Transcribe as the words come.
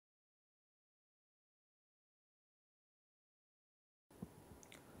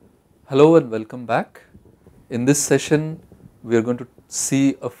Hello and welcome back. In this session, we are going to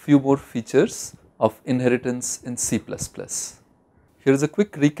see a few more features of inheritance in C++. Here is a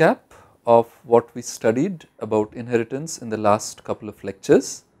quick recap of what we studied about inheritance in the last couple of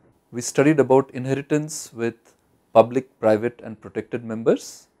lectures. We studied about inheritance with public, private and protected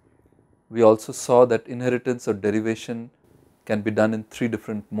members. We also saw that inheritance or derivation can be done in three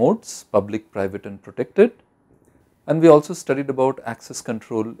different modes: public, private and protected. And we also studied about access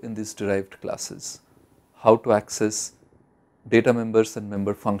control in these derived classes, how to access data members and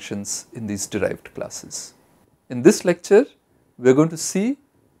member functions in these derived classes. In this lecture, we are going to see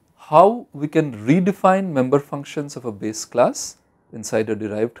how we can redefine member functions of a base class inside a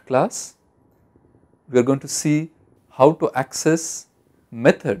derived class. We are going to see how to access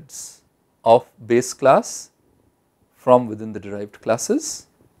methods of base class from within the derived classes.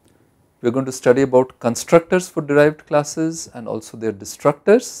 We are going to study about constructors for derived classes and also their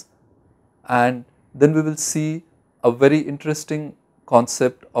destructors, and then we will see a very interesting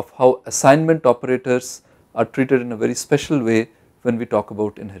concept of how assignment operators are treated in a very special way when we talk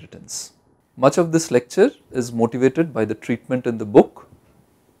about inheritance. Much of this lecture is motivated by the treatment in the book,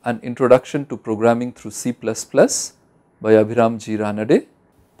 An Introduction to Programming Through C++ by Abhiram G. Ranade,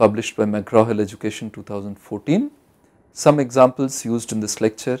 published by McGraw-Hill Education 2014. Some examples used in this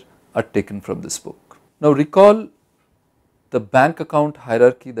lecture are taken from this book. Now recall the bank account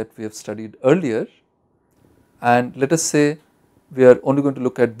hierarchy that we have studied earlier, and let us say we are only going to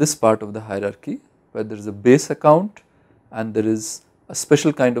look at this part of the hierarchy where there is a base account and there is a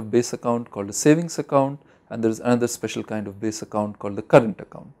special kind of base account called a savings account, and there is another special kind of base account called the current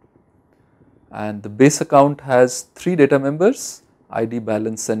account. And the base account has three data members: ID,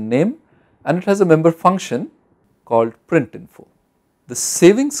 balance and name, and it has a member function called printinfo. The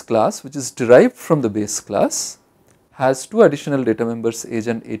savings class, which is derived from the base class, has two additional data members, age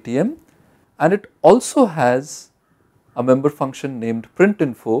and ATM, and it also has a member function named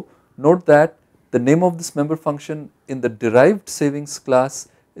printinfo. Note that the name of this member function in the derived savings class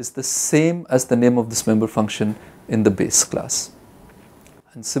is the same as the name of this member function in the base class.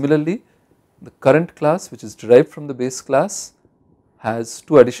 And similarly, the current class, which is derived from the base class, has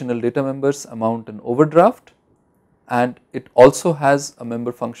two additional data members, amount and overdraft, and it also has a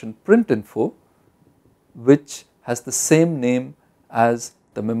member function printinfo, which has the same name as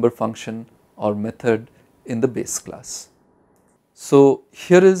the member function or method in the base class. So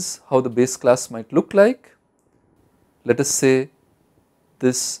here is how the base class might look like. Let us say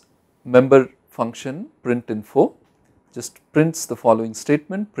this member function printinfo just prints the following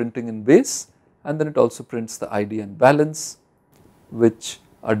statement, printing in base, and then it also prints the ID and balance, which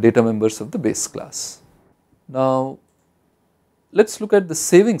are data members of the base class. Now let us look at the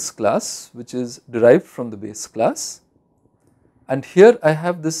savings class, which is derived from the base class, and here I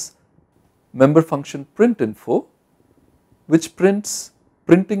have this member function printinfo, which prints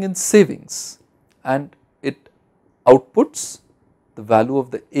printing in savings, and it outputs the value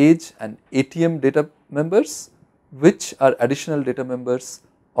of the age and ATM data members, which are additional data members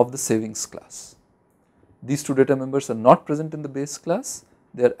of the savings class. These two data members are not present in the base class,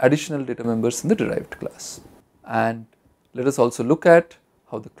 they are additional data members in the derived class. And let us also look at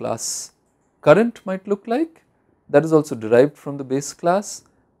how the class current might look like. That is also derived from the base class.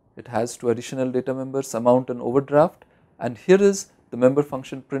 It has two additional data members, amount and overdraft, and here is the member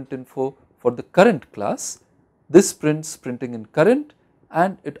function printinfo for the current class. This prints printing in current,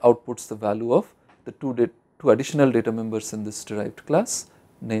 and it outputs the value of the two additional data members in this derived class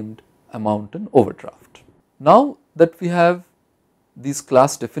named amount and overdraft. Now that we have these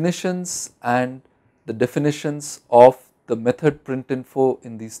class definitions and the definitions of the method printinfo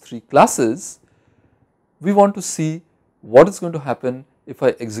in these three classes, we want to see what is going to happen if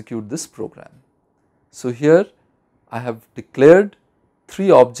I execute this program. So here I have declared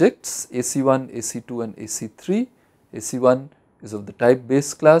three objects, AC1, AC2 and AC3. AC1 is of the type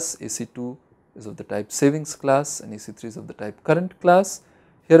base class, AC2 is of the type savings class, and AC3 is of the type current class.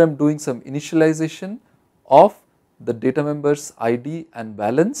 Here I am doing some initialization of the data members ID and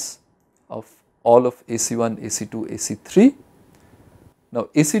balance of all of AC1, AC2, AC3. Now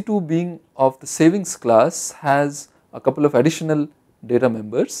AC2 being of the savings class has a couple of additional data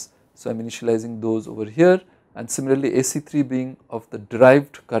members, so I am initializing those over here, and similarly AC3 being of the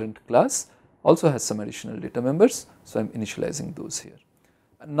derived current class also has some additional data members, so I am initializing those here.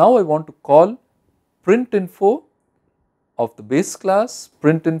 And now I want to call printinfo of the base class,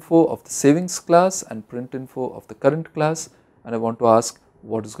 printinfo of the savings class and printinfo of the current class, and I want to ask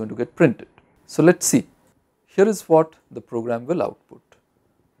what is going to get printed. So let us see, here is what the program will output.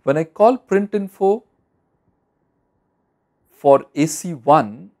 When I call printinfo for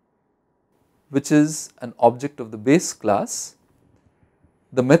AC1, which is an object of the base class,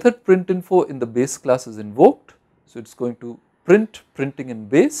 the method printinfo in the base class is invoked. So it is going to print printing in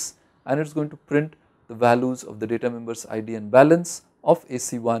base, and it is going to print the values of the data members ID and balance of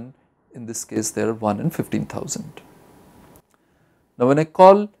AC1. In this case there are 1 and 15,000. Now when I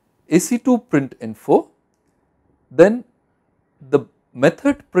call AC2 printinfo, then the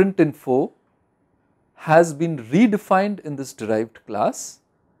method printinfo has been redefined in this derived class,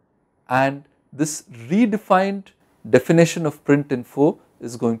 and this redefined definition of printinfo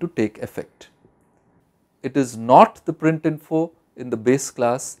is going to take effect. It is not the printinfo in the base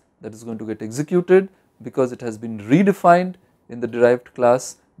class that is going to get executed, because it has been redefined in the derived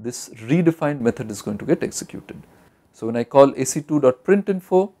class. This redefined method is going to get executed. So when I call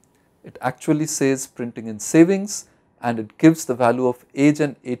AC2.printinfo, it actually says printing in savings, and it gives the value of age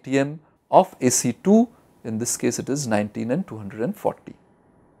and ATM of AC2. In this case it is 19 and 240.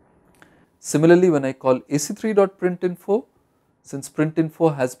 Similarly, when I call AC3.printinfo, since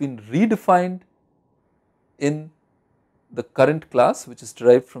printinfo has been redefined in the current class, which is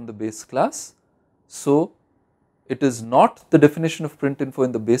derived from the base class, so it is not the definition of printinfo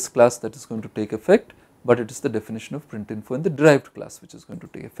in the base class that is going to take effect, but it is the definition of printinfo in the derived class which is going to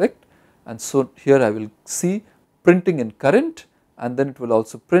take effect. And so here I will see printing in current, and then it will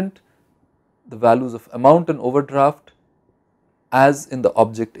also print the values of amount and overdraft as in the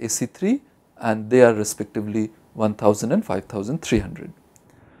object AC3, and they are respectively 1000 and 5300.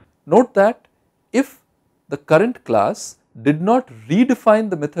 Note that if the current class did not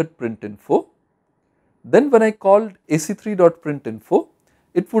redefine the method printinfo, then when I called AC3.printinfo,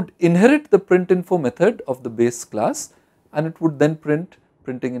 it would inherit the printinfo method of the base class, and it would then print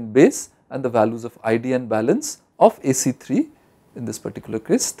printing in base and the values of ID and balance of AC3, in this particular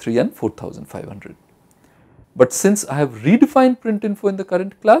case 3 and 4500. But since I have redefined printinfo in the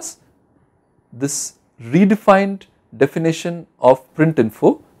current class, this redefined definition of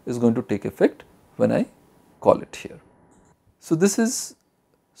printinfo is going to take effect when I call it here. So this is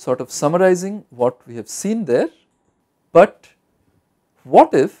sort of summarizing what we have seen there, but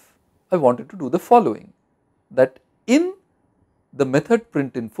what if I wanted to do the following, that in the method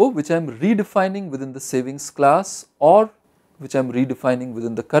printinfo which I am redefining within the savings class or which I am redefining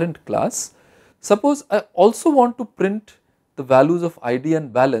within the current class, suppose I also want to print the values of ID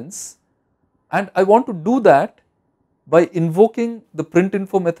and balance, and I want to do that by invoking the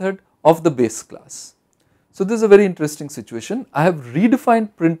printinfo method of the base class. So this is a very interesting situation. I have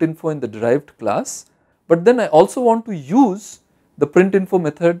redefined printinfo in the derived class, but then I also want to use the printinfo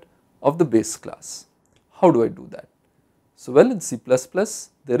method of the base class. How do I do that? So well, in C++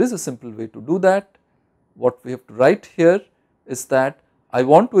 there is a simple way to do that. What we have to write here is that I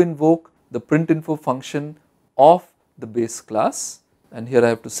want to invoke the printinfo function of the base class, and here I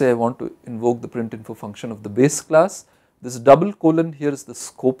have to say I want to invoke the printinfo function of the base class. This double colon here is the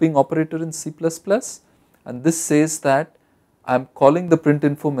scoping operator in C++, and this says that I am calling the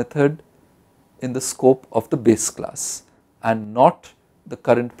printinfo method in the scope of the base class and not the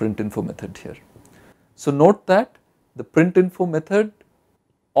current printinfo method here. So note that the printinfo method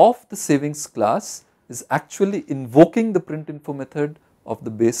of the savings class is actually invoking the printinfo method of the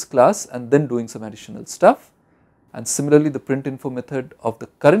base class and then doing some additional stuff, and similarly the printinfo method of the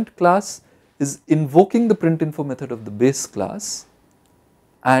current class is invoking the printinfo method of the base class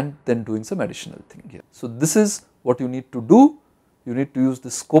and then doing some additional thing here. So this is what you need to do. You need to use the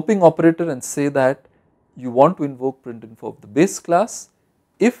scoping operator and say that you want to invoke printinfo of the base class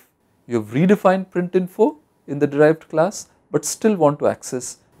if you have redefined printinfo in the derived class but still want to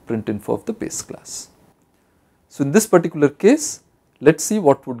access printinfo of the base class. So in this particular case, let us see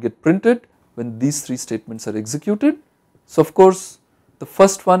what would get printed when these three statements are executed. So of course the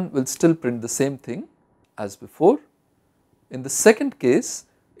first one will still print the same thing as before. In the second case,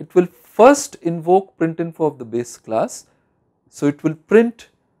 it will first invoke printinfo of the base class. So it will print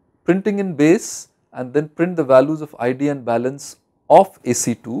printing in base and then print the values of ID and balance of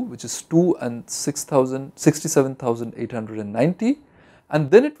AC2, which is 2 and 67,890,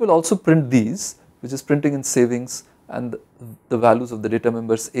 and then it will also print these, which is printing in savings and the values of the data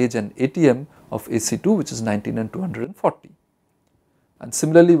members age and ATM of AC2, which is 19 and 240. And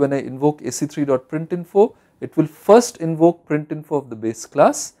similarly, when I invoke AC3.printinfo, it will first invoke printinfo of the base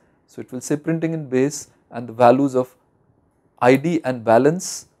class. So it will say printing in base and the values of ID and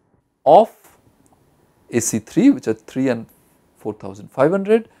balance of AC3, which are 3 and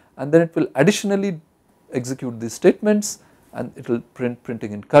 4500, and then it will additionally execute these statements and it will print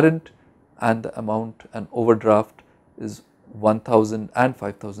printing in current, and the amount and overdraft is 1000 and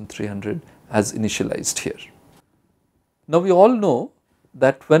 5300 as initialized here. Now we all know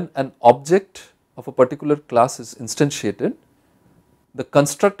that when an object of a particular class is instantiated, the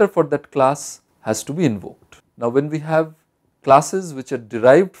constructor for that class has to be invoked. Now when we have classes which are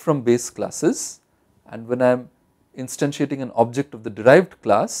derived from base classes, and when I am instantiating an object of the derived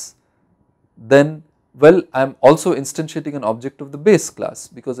class, then well, I am also instantiating an object of the base class,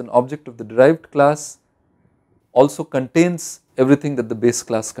 because an object of the derived class also contains everything that the base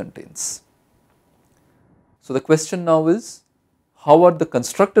class contains. So the question now is, how are the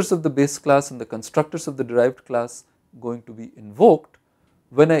constructors of the base class and the constructors of the derived class going to be invoked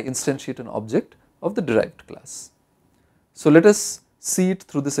when I instantiate an object of the derived class? So let us see it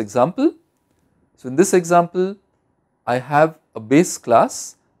through this example. So in this example, I have a base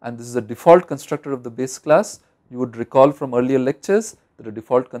class, and this is a default constructor of the base class. You would recall from earlier lectures that a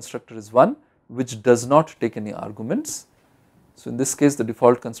default constructor is one which does not take any arguments. So in this case, the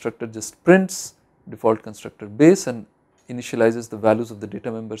default constructor just prints default constructor base and initializes the values of the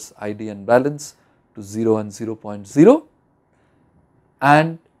data members ID and balance to 0 and 0.0,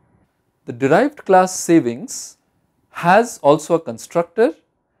 and the derived class savings has also a constructor,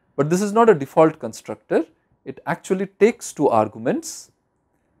 but this is not a default constructor. It actually takes two arguments,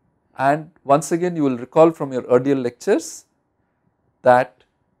 and once again you will recall from your earlier lectures that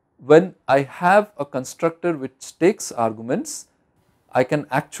when I have a constructor which takes arguments, I can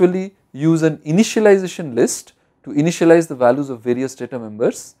actually use an initialization list to initialize the values of various data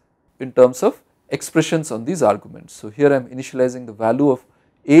members in terms of expressions on these arguments. So here I am initializing the value of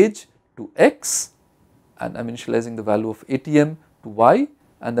age to X, and I am initializing the value of ATM to Y,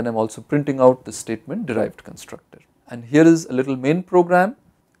 and then I am also printing out the statement derived constructor. And here is a little main program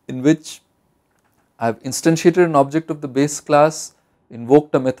in which I have instantiated an object of the base class,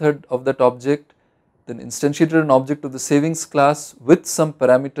 invoked a method of that object, then instantiated an object of the savings class with some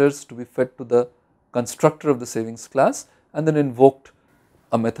parameters to be fed to the constructor of the savings class, and then invoked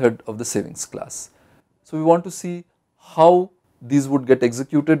a method of the savings class. So we want to see how these would get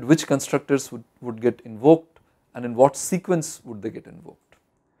executed, which constructors would get invoked, and in what sequence would they get invoked.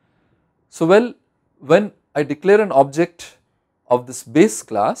 So well, when I declare an object of this base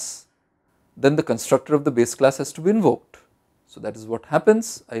class, then the constructor of the base class has to be invoked. So that is what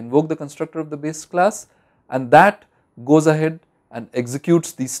happens. I invoke the constructor of the base class, and that goes ahead and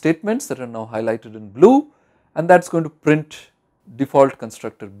executes these statements that are now highlighted in blue, and that is going to print default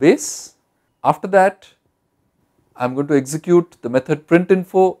constructor base. After that, I am going to execute the method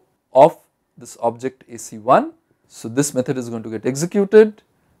printinfo of this object AC1. So this method is going to get executed,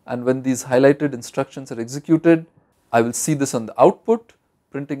 and when these highlighted instructions are executed, I will see this on the output,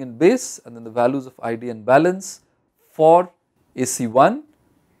 printing in base and then the values of ID and balance for AC1,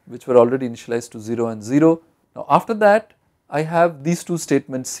 which were already initialized to 0 and 0. Now after that, I have these two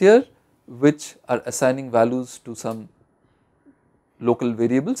statements here which are assigning values to some local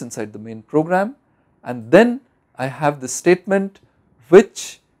variables inside the main program, and then I have this statement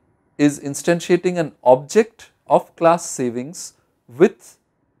which is instantiating an object of class savings with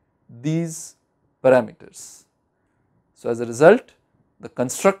these parameters. So as a result, the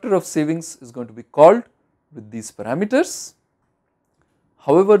constructor of savings is going to be called with these parameters.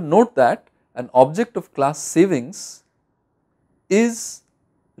 However, note that an object of class savings is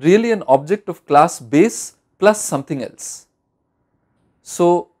really an object of class base plus something else.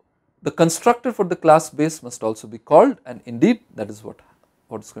 So the constructor for the class base must also be called, and indeed that is what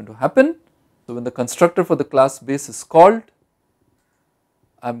is going to happen. So when the constructor for the class base is called,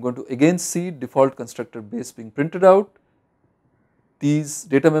 I am going to again see default constructor base being printed out. These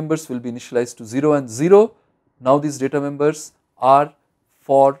data members will be initialized to 0 and 0. Now these data members are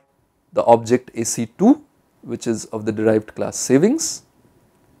for the object AC2, which is of the derived class savings.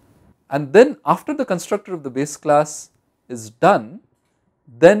 And then after the constructor of the base class is done,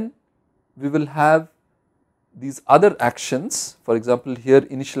 then we will have these other actions. For example, here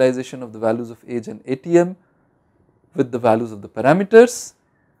initialization of the values of age and ATM with the values of the parameters,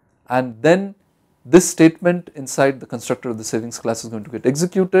 and then this statement inside the constructor of the savings class is going to get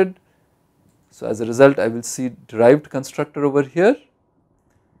executed. So as a result, I will see derived constructor over here,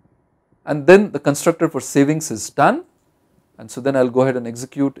 and then the constructor for savings is done, and so then I will go ahead and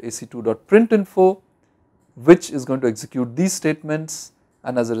execute ac2.printinfo, which is going to execute these statements,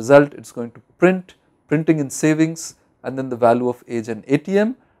 and as a result it is going to printing in savings and then the value of age and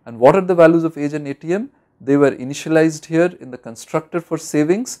ATM. And what are the values of age and ATM? They were initialized here in the constructor for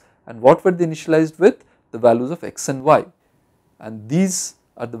savings, and what were they initialized with? The values of X and Y, and these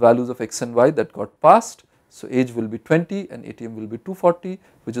are the values of X and Y that got passed. So age will be 20 and ATM will be 240,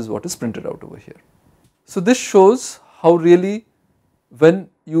 which is what is printed out over here. So this shows how really when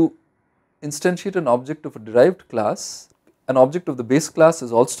you instantiate an object of a derived class, an object of the base class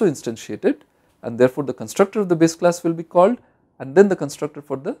is also instantiated, and therefore the constructor of the base class will be called, and then the constructor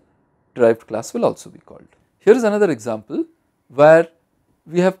for the derived class will also be called. Here is another example where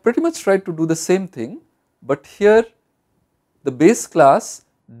we have pretty much tried to do the same thing, but here the base class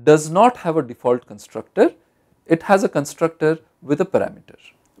does not have a default constructor, it has a constructor with a parameter,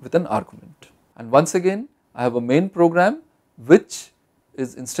 with an argument. And once again I have a main program which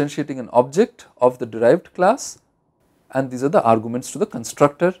is instantiating an object of the derived class, and these are the arguments to the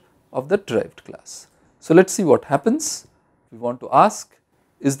constructor of the derived class. So let us see what happens. We want to ask,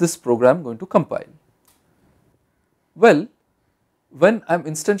 is this program going to compile? Well, when I am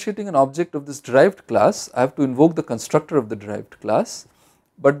instantiating an object of this derived class, I have to invoke the constructor of the derived class,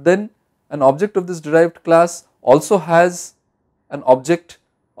 but then an object of this derived class also has an object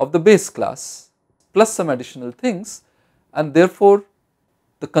of the base class plus some additional things, and therefore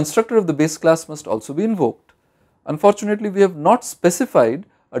the constructor of the base class must also be invoked. Unfortunately, we have not specified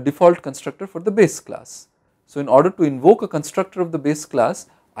a default constructor for the base class. So in order to invoke a constructor of the base class,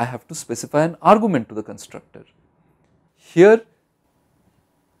 I have to specify an argument to the constructor. Here,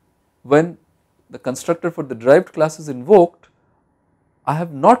 when the constructor for the derived class is invoked, I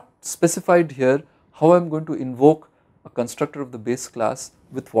have not specified here how I am going to invoke a constructor of the base class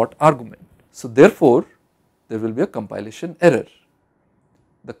with what argument. So therefore, there will be a compilation error.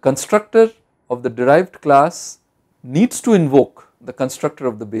 The constructor of the derived class needs to invoke the constructor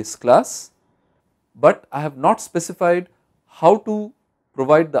of the base class, but I have not specified how to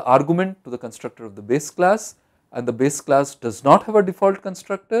provide the argument to the constructor of the base class, and the base class does not have a default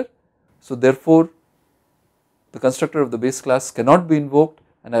constructor. So therefore, the constructor of the base class cannot be invoked,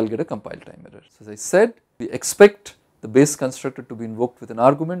 and I will get a compile time error. So as I said, we expect the base constructor to be invoked with an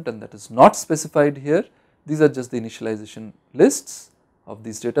argument, and that is not specified here. These are just the initialization lists of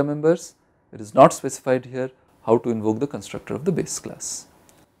these data members. It is not specified here how to invoke the constructor of the base class.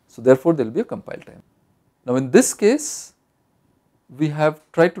 So therefore, there will be a compile time. Now in this case, we have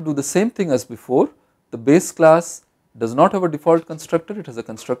tried to do the same thing as before. The base class does not have a default constructor, it has a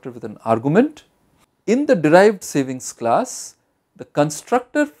constructor with an argument. In the derived savings class, the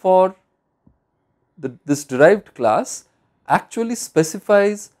constructor for this derived class actually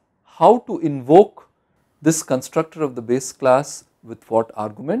specifies how to invoke this constructor of the base class with what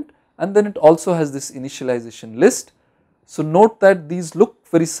argument, and then it also has this initialization list. So note that these look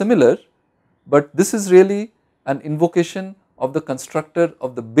very similar, but this is really an invocation of the constructor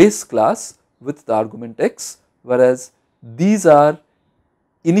of the base class with the argument x, whereas these are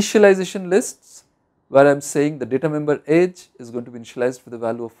initialization lists where I am saying the data member age is going to be initialized with the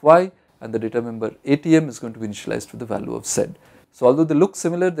value of y, and the data member ATM is going to be initialized with the value of z. So although they look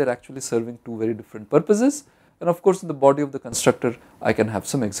similar, they are actually serving two very different purposes, and of course in the body of the constructor I can have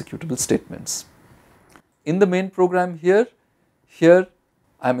some executable statements. In the main program here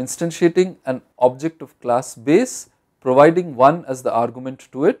I am instantiating an object of class base, providing 1 as the argument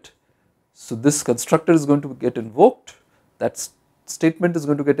to it. So this constructor is going to get invoked, that statement is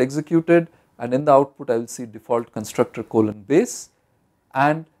going to get executed, and in the output I will see default constructor colon base,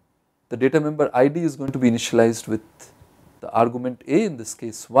 and the data member ID is going to be initialized with the argument A, in this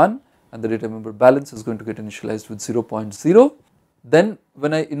case 1, and the data member balance is going to get initialized with 0.0. Then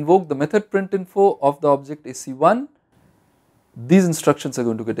when I invoke the method printinfo of the object AC1, these instructions are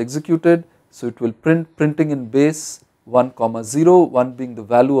going to get executed. So it will print printing in base 1, 0, 1 being the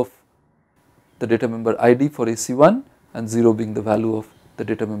value of the data member ID for AC1 and 0 being the value of the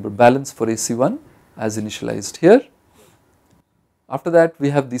data member balance for AC1 as initialized here. After that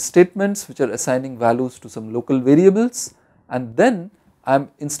we have these statements which are assigning values to some local variables, and then I am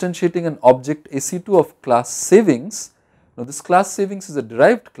instantiating an object AC2 of class savings. Now this class savings is a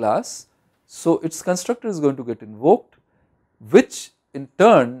derived class, so its constructor is going to get invoked, which in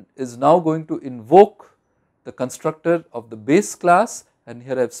turn is now going to invoke the constructor of the base class, and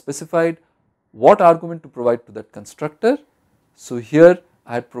here I have specified what argument to provide to that constructor. So here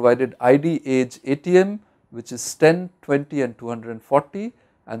I had provided ID age ATM, which is 10, 20 and 240,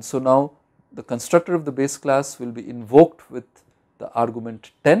 and so now the constructor of the base class will be invoked with the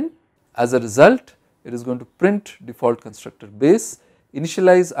argument 10. As a result, it is going to print default constructor base,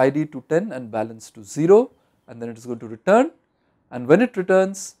 initialize ID to 10 and balance to 0, and then it is going to return, and when it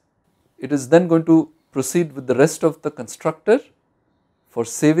returns, it is then going to proceed with the rest of the constructor for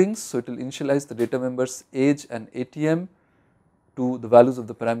savings. So it will initialize the data members age and ATM to the values of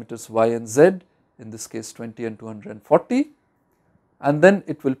the parameters y and z, in this case 20 and 240, and then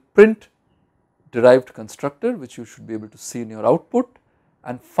it will print derived constructor, which you should be able to see in your output.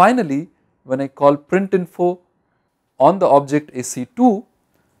 And finally, when I call printinfo on the object AC2,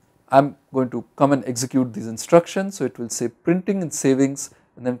 I am going to come and execute these instructions. So it will say printing and savings,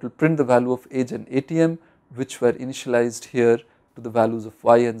 and then it will print the value of age and ATM, which were initialized here to the values of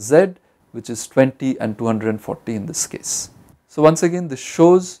y and z, which is 20 and 240 in this case. So once again, this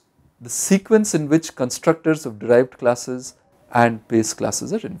shows the sequence in which constructors of derived classes and base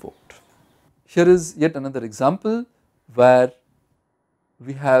classes are invoked. Here is yet another example where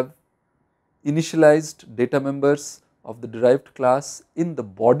we have initialized data members of the derived class in the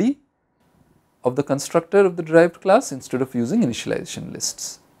body of the constructor of the derived class instead of using initialization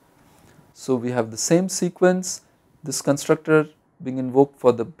lists. So we have the same sequence, this constructor being invoked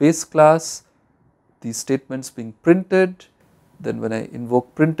for the base class, these statements being printed, then when I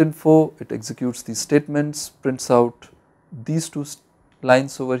invoke printinfo, it executes these statements, prints out these two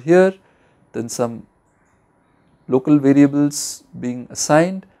lines over here, then some local variables being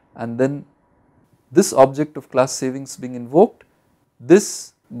assigned, and then this object of class savings being invoked.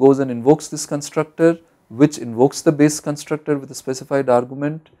 This goes and invokes this constructor, which invokes the base constructor with a specified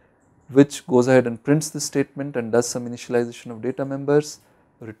argument, which goes ahead and prints this statement and does some initialization of data members,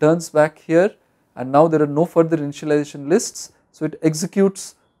 returns back here, and now there are no further initialization lists. So it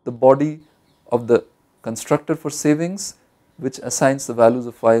executes the body of the constructor for savings, which assigns the values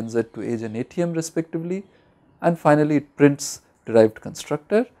of y and z to age and ATM respectively, and finally it prints derived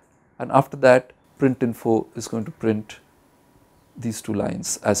constructor, and after that printinfo is going to print these two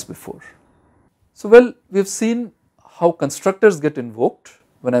lines as before. So well, we have seen how constructors get invoked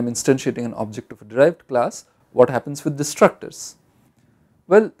when I am instantiating an object of a derived class. What happens with destructors?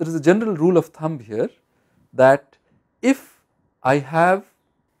 Well, there is a general rule of thumb here that if I have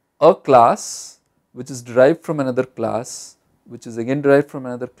a class which is derived from another class, which is again derived from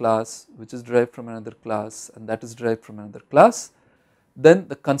another class, which is derived from another class, and that is derived from another class, then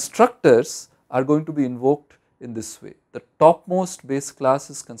the constructors are going to be invoked in this way. The topmost base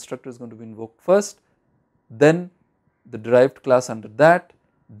class's constructor is going to be invoked first, then the derived class under that,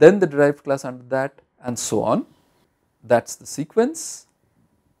 then the derived class under that, and so on. That is the sequence,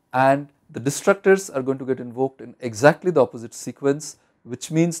 and the destructors are going to get invoked in exactly the opposite sequence, which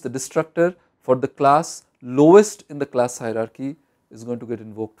means the destructor for the class lowest in the class hierarchy is going to get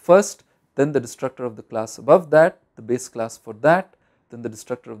invoked first, then the destructor of the class above that, the base class for that, then the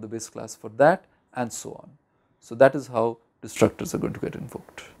destructor of the base class for that, and so on. So that is how destructors are going to get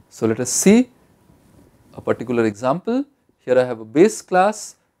invoked. So let us see a particular example. Here I have a base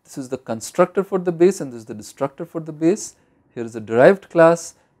class, this is the constructor for the base and this is the destructor for the base. Here is a derived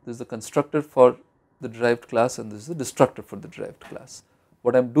class, this is the constructor for the derived class and this is the destructor for the derived class.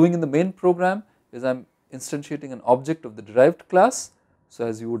 What I am doing in the main program is I am instantiating an object of the derived class. So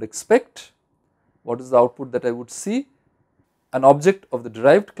as you would expect, what is the output that I would see? An object of the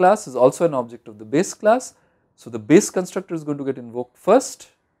derived class is also an object of the base class. So the base constructor is going to get invoked first,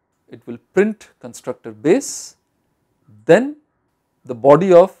 it will print constructor base, then the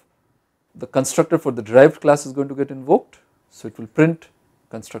body of the constructor for the derived class is going to get invoked. So it will print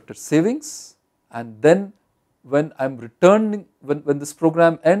constructor savings, and then when I am returning, when this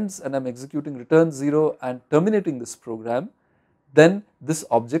program ends and I am executing return 0 and terminating this program, then this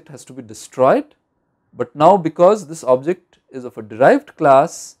object has to be destroyed. But now because this object is of a derived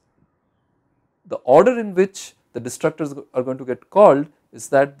class, the order in which the destructors are going to get called is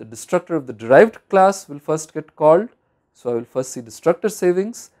that the destructor of the derived class will first get called. So I will first see destructor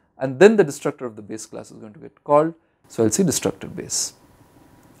savings, and then the destructor of the base class is going to get called. So I will see destructor base.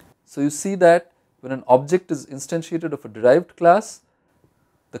 So you see that when an object is instantiated of a derived class,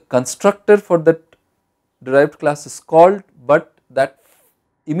 the constructor for that derived class is called, but that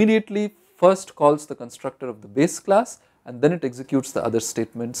immediately first calls the constructor of the base class and then it executes the other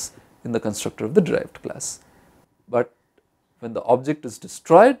statements in the constructor of the derived class. But when the object is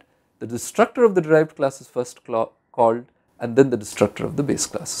destroyed, the destructor of the derived class is first called and then the destructor of the base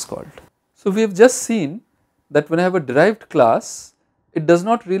class is called. So we have just seen that when I have a derived class, it does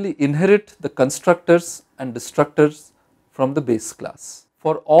not really inherit the constructors and destructors from the base class.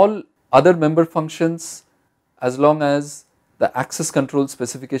 For all other member functions, as long as the access control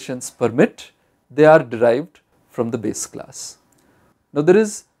specifications permit, they are derived from the base class. Now there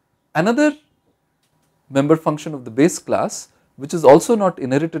is another member function of the base class which is also not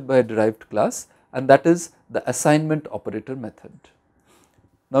inherited by a derived class, and that is the assignment operator method.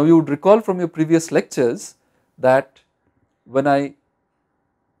 Now you would recall from your previous lectures that when I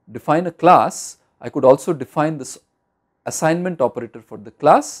define a class, I could also define this assignment operator for the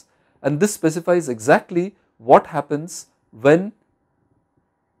class, and this specifies exactly what happens when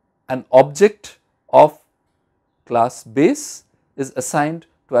an object of class base is assigned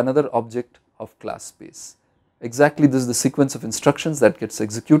to another object of class base. exactly this is the sequence of instructions that gets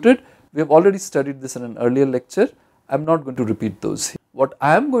executed. We have already studied this in an earlier lecture. I am not going to repeat those here. What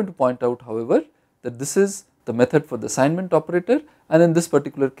I am going to point out, however, that this is the method for the assignment operator, and in this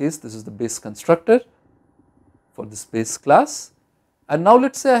particular case this is the base constructor for this base class. And now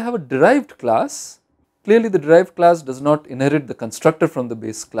let us say I have a derived class. Clearly the derived class does not inherit the constructor from the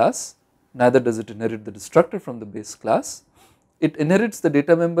base class, neither does it inherit the destructor from the base class. It inherits the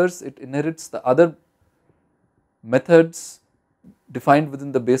data members, it inherits the other methods defined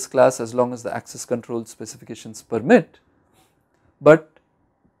within the base class as long as the access control specifications permit. But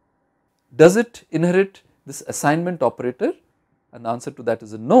does it inherit this assignment operator? And the answer to that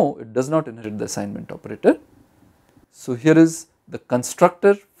is a no, it does not inherit the assignment operator. So here is the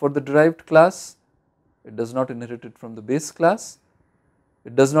constructor for the derived class, it does not inherit it from the base class,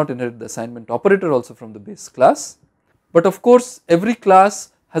 it does not inherit the assignment operator also from the base class. But of course every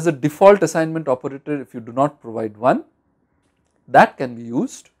class has a default assignment operator if you do not provide one. That can be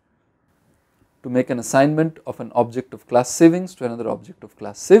used to make an assignment of an object of class savings to another object of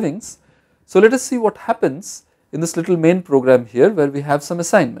class savings. So let us see what happens in this little main program here where we have some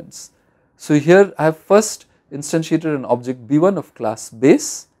assignments. So here I have first instantiated an object B1 of class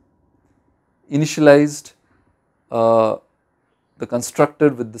base, initialized the constructor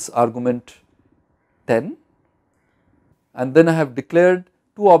with this argument 10, and then I have declared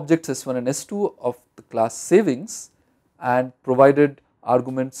two objects S1 and S2 of the class savings and provided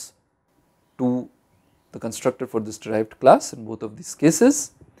arguments to the constructor for this derived class in both of these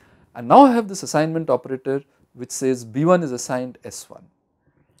cases. And now I have this assignment operator which says B1 is assigned S1.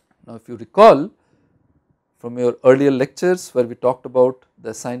 Now if you recall from your earlier lectures where we talked about the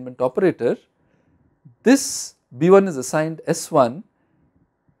assignment operator, this B1 is assigned S1,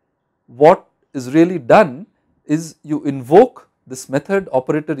 what is really done is you invoke this method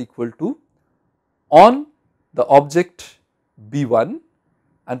operator equal to on the object B1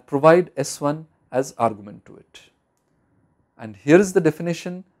 and provide S1 as argument to it. And here is the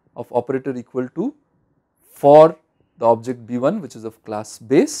definition of operator equal to for the object B1 which is of class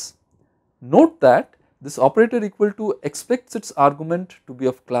base. Note that this operator equal to expects its argument to be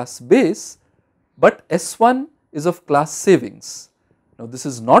of class base, but S1 is of class savings. Now this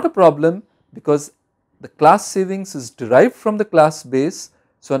is not a problem because the class savings is derived from the class base,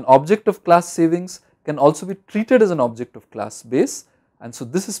 so an object of class savings can also be treated as an object of class base, and so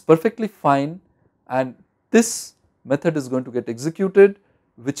this is perfectly fine, and this method is going to get executed,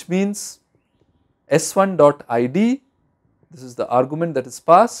 which means S1.id, this is the argument that is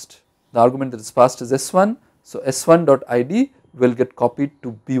passed, the argument that is passed is S1, so S1.id will get copied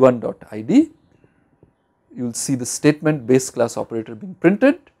to B1.id. You will see the statement base class operator being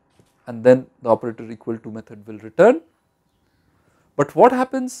printed, and then the operator equal to method will return. But what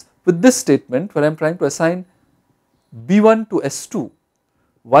happens with this statement where I am trying to assign B1 to S2?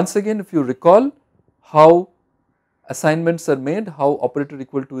 Once again, if you recall how assignments are made, how operator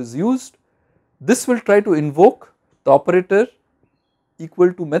equal to is used, this will try to invoke the operator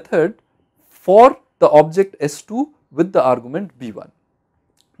equal to method for the object S2 with the argument B1.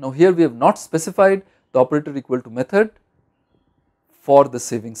 Now here we have not specified the operator equal to method for the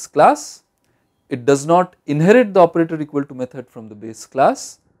savings class. It does not inherit the operator equal to method from the base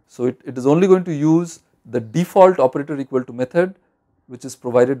class. So it is only going to use the default operator equal to method which is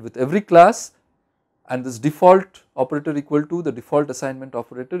provided with every class, and this default operator equal to, the default assignment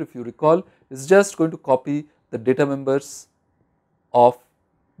operator, if you recall, is just going to copy the data members of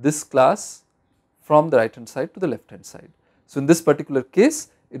this class from the right hand side to the left hand side. So in this particular case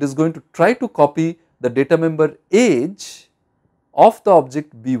it is going to try to copy the data member age of the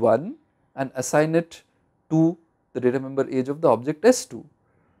object B1 and assign it to the data member age of the object S2.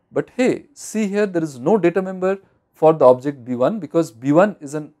 But hey, see here there is no data member for the object B1 because B1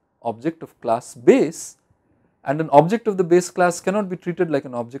 is an object of class base, and an object of the base class cannot be treated like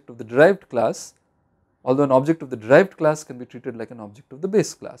an object of the derived class, although an object of the derived class can be treated like an object of the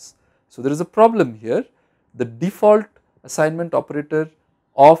base class. So there is a problem here. The default assignment operator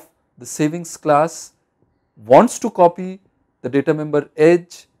of the savings class wants to copy the data member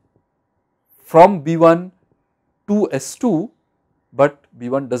age from B1 to S2, but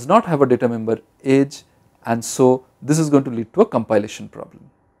B1 does not have a data member age, and so this is going to lead to a compilation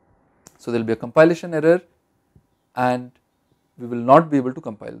problem. So there will be a compilation error and we will not be able to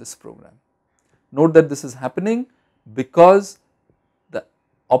compile this program. Note that this is happening because the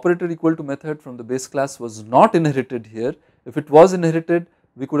operator equal to method from the base class was not inherited here. If it was inherited,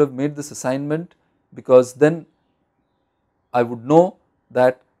 we could have made this assignment, because then I would know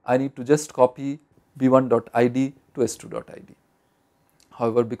that I need to just copy b1.id to s2.id.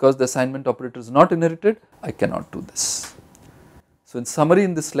 However, because the assignment operator is not inherited, I cannot do this. So in summary,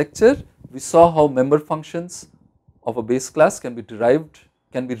 in this lecture, we saw how member functions of a base class can be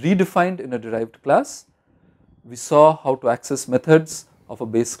redefined in a derived class. We saw how to access methods of a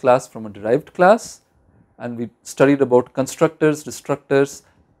base class from a derived class, and we studied about constructors, destructors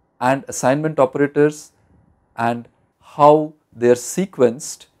and assignment operators and how they are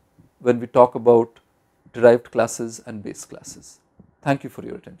sequenced when we talk about derived classes and base classes. Thank you for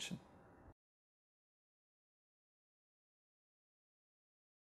your attention.